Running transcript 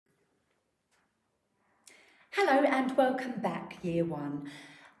Hello and welcome back, Year 1.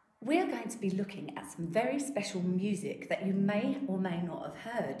 We're going to be looking at some very special music that you may or may not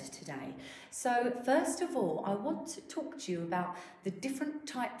have heard today. So first of all, I want to talk to you about the different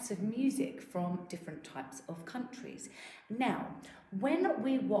types of music from different types of countries. Now, when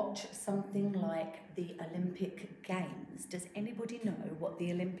we watch something like the Olympic Games, does anybody know what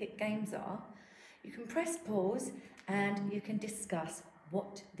the Olympic Games are? You can press pause and you can discuss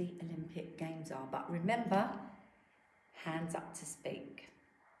what the Olympic Games are. But remember, hands up to speak.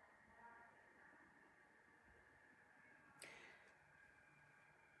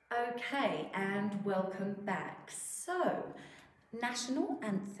 Okay, and welcome back. So, national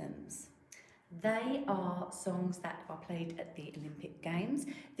anthems. They are songs that are played at the Olympic Games.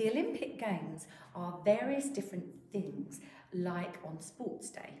 The Olympic Games are various different things, like on sports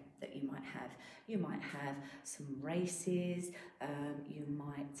day that you might have. You might have some races, you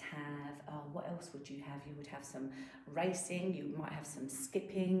might have, what else would you have? You would have some racing, you might have some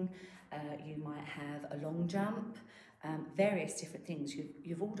skipping, you might have a long jump, various different things.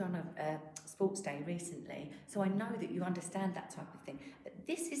 You've all done a sports day recently, so I know that you understand that type of thing. But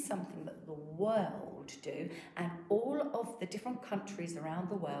this is something that the world do, and all of the different countries around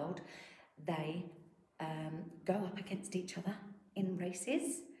the world, they go up against each other in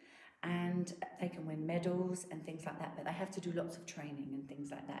races, and they can win medals and things like that, but they have to do lots of training and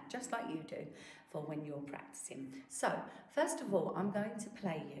things like that, just like you do for when you're practicing. So, first of all, I'm going to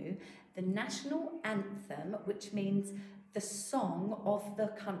play you the national anthem, which means the song of the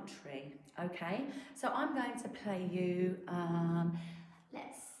country, okay? So I'm going to play you,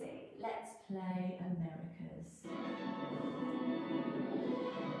 let's play America's.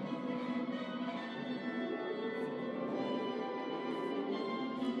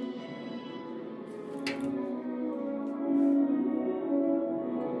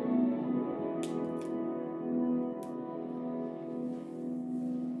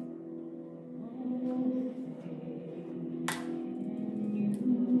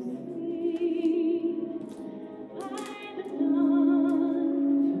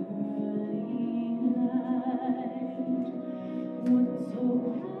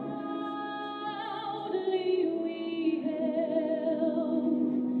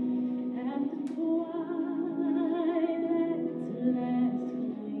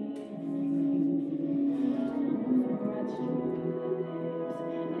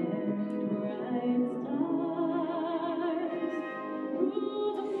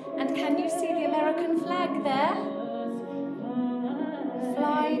 And can you see the American flag there?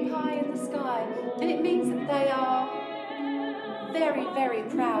 Flying high in the sky. And it means that they are very, very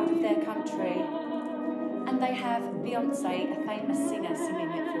proud of their country. And they have Beyonce, a famous singer, singing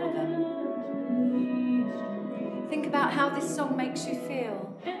it for them. Think about how this song makes you feel.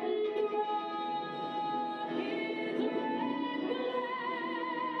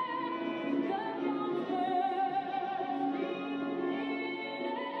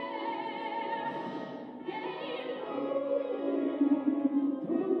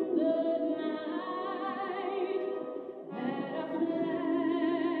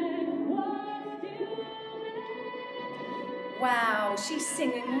 Wow, she's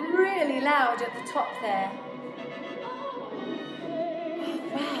singing really loud at the top there. Oh,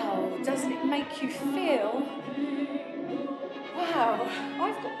 wow, doesn't it make you feel? Wow,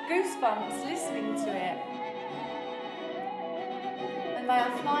 I've got goosebumps listening to it. And they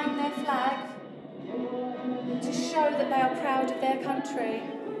are flying their flag to show that they are proud of their country.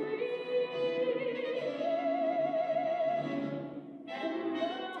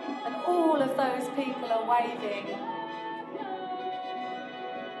 And all of those people are waving.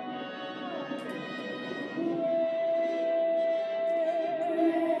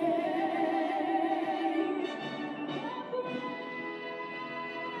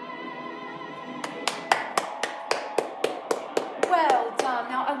 Well done.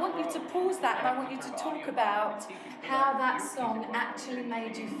 Now I want you to pause that and I want you to talk about how that song actually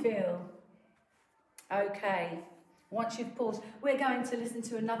made you feel. Okay, once you've paused, we're going to listen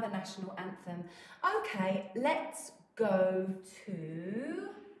to another national anthem. Okay, let's go to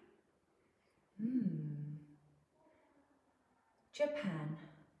Japan.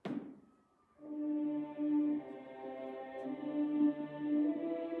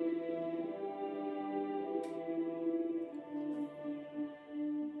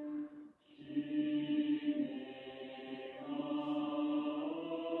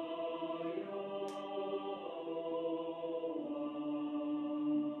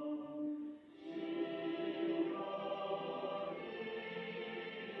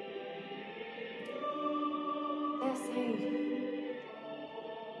 Let's see.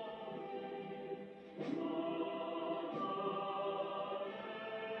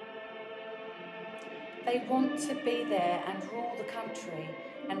 They want to be there and rule the country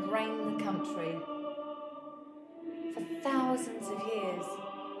and reign the country for thousands of years,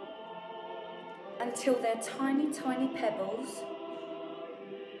 until their tiny, tiny pebbles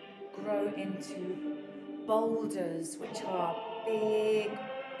grow into boulders, which are big,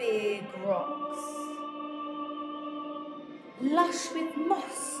 big rocks, lush with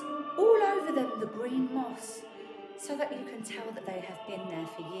moss all over them, the green moss, so that you can tell that they have been there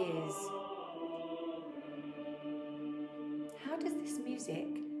for years. How does this music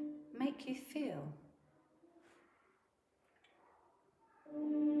make you feel?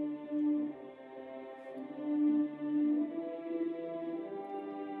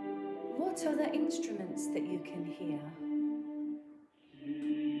 What are the instruments that you can hear?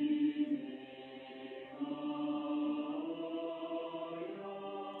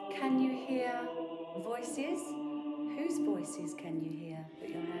 Can you hear voices? Whose voices can you hear? Put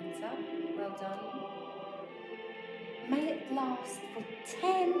your hands up. Well done. May it last for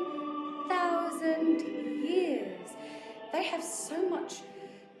 10,000 years. They have so much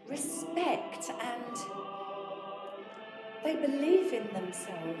respect and they believe in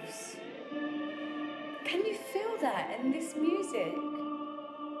themselves. Can you feel that in this music?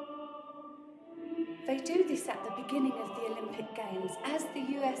 They do this at the beginning of the Olympic Games, as the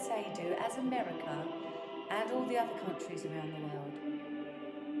USA do, as America, and all the other countries around the world.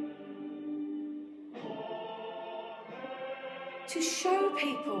 To show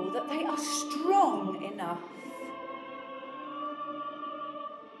people that they are strong enough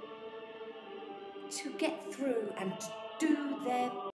to get through and do their